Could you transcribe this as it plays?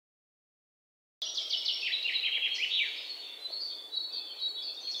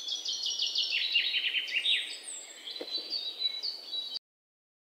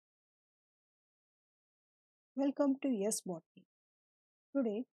Welcome to Yes Botany.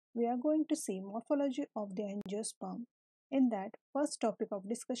 Today we are going to see morphology of the angiosperm. In that, first topic of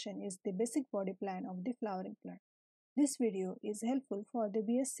discussion is the basic body plan of the flowering plant. This video is helpful for the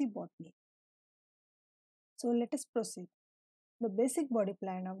BSc Botany. So let us proceed. The basic body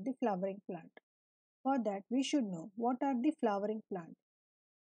plan of the flowering plant. For that we should know what are the flowering plants.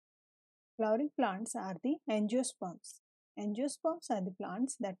 Flowering plants are the angiosperms. Angiosperms are the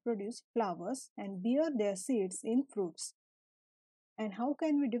plants that produce flowers and bear their seeds in fruits. And how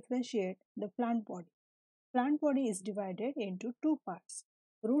can we differentiate the plant body? Plant body is divided into two parts,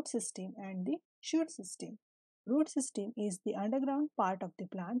 root system and the shoot system. Root system is the underground part of the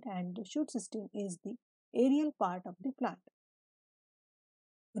plant and the shoot system is the aerial part of the plant.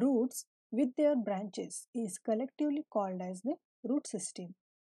 Roots with their branches is collectively called as the root system,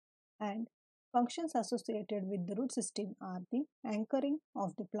 and functions associated with the root system are the anchoring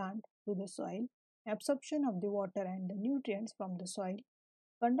of the plant to the soil, absorption of the water and the nutrients from the soil,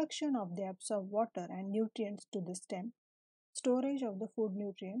 conduction of the absorbed water and nutrients to the stem, storage of the food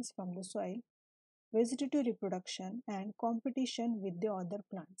nutrients from the soil, vegetative reproduction, and competition with the other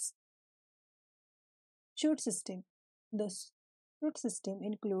plants. Shoot system. The shoot system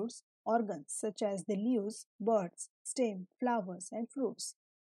includes organs such as the leaves, buds, stem, flowers, and fruits.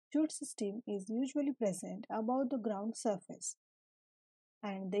 Shoot system is usually present above the ground surface,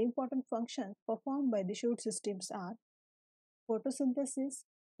 and the important functions performed by the shoot systems are photosynthesis,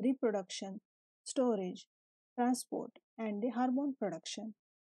 reproduction, storage, transport, and the hormone production.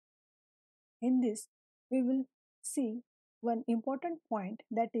 In this, we will see one important point,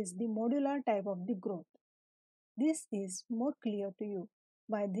 that is the modular type of the growth. This is more clear to you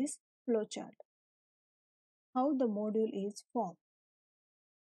by this flowchart. How the module is formed.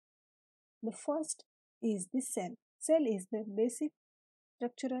 The first is the cell. Cell is the basic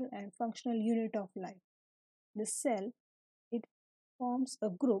structural and functional unit of life. The cell, it forms a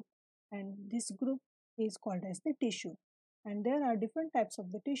group, and this group is called as the tissue. And there are different types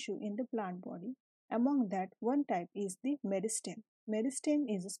of the tissue in the plant body. Among that, one type is the meristem. Meristem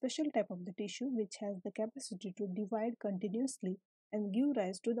is a special type of the tissue which has the capacity to divide continuously and give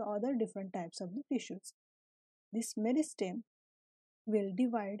rise to the other different types of the tissues. This meristem will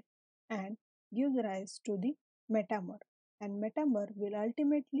divide and give rise to the metamer, and metamer will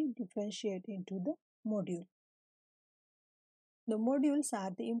ultimately differentiate into the module. The modules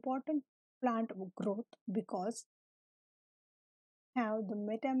are the important plant growth because have the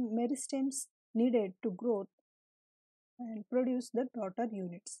meristems needed to grow and produce the daughter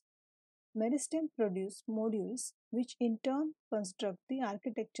units. Meristem produce modules which in turn construct the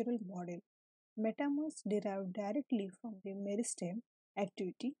architectural model. Metamers derive directly from the meristem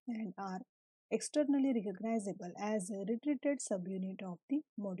activity and are externally recognizable as a retreated subunit of the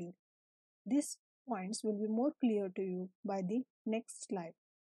module. These points will be more clear to you by the next slide.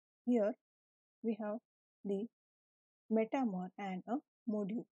 Here we have the metamer and a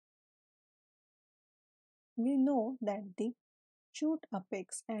module. We know that the shoot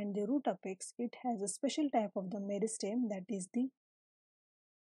apex and the root apex, it has a special type of the meristem, that is the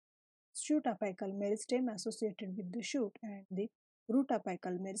shoot apical meristem associated with the shoot and the root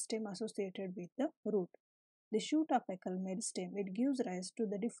apical meristem associated with the root. The shoot apical meristem, it gives rise to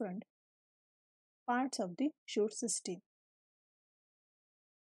the different parts of the shoot system.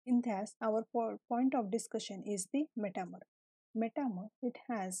 In this, our point of discussion is the metamer. Metamer, it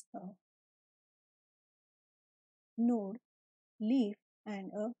has a node, leaf,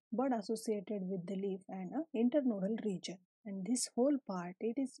 and a bud associated with the leaf and a internodal region, and this whole part,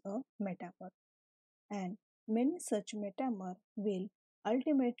 it is a metamer, and many such metamer will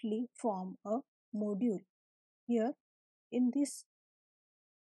ultimately form a module. Here in this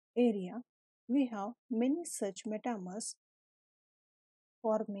area we have many such metamers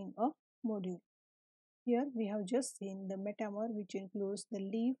forming a module. Here we have just seen the metamer, which includes the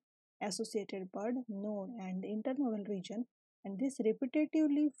leaf, associated bud, node, and the internodal region, and this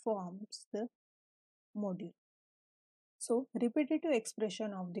repetitively forms the module. So, repetitive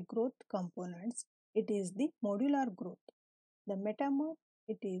expression of the growth components, it is the modular growth. The metamer,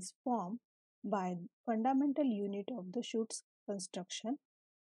 it is formed by fundamental unit of the shoot's construction.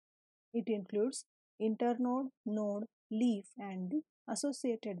 It includes internode, node, leaf, and the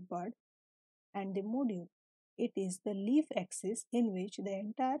associated bud, and the module. It is the leaf axis in which the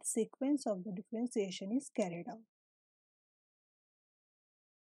entire sequence of the differentiation is carried out.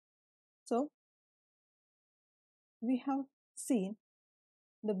 So, we have seen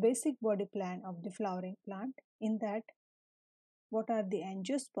the basic body plan of the flowering plant. In that, what are the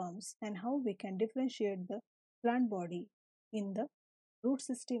angiosperms and how we can differentiate the plant body in the root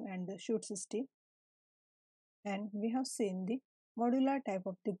system and the shoot system. and we have seen the modular type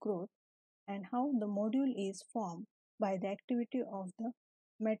of the growth and how the module is formed by the activity of the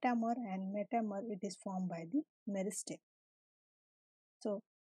metamer, and metamer it is formed by the meristem. So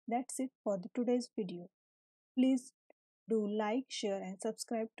that's it for the today's video. Please do like, share and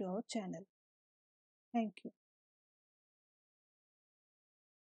subscribe to our channel. Thank you.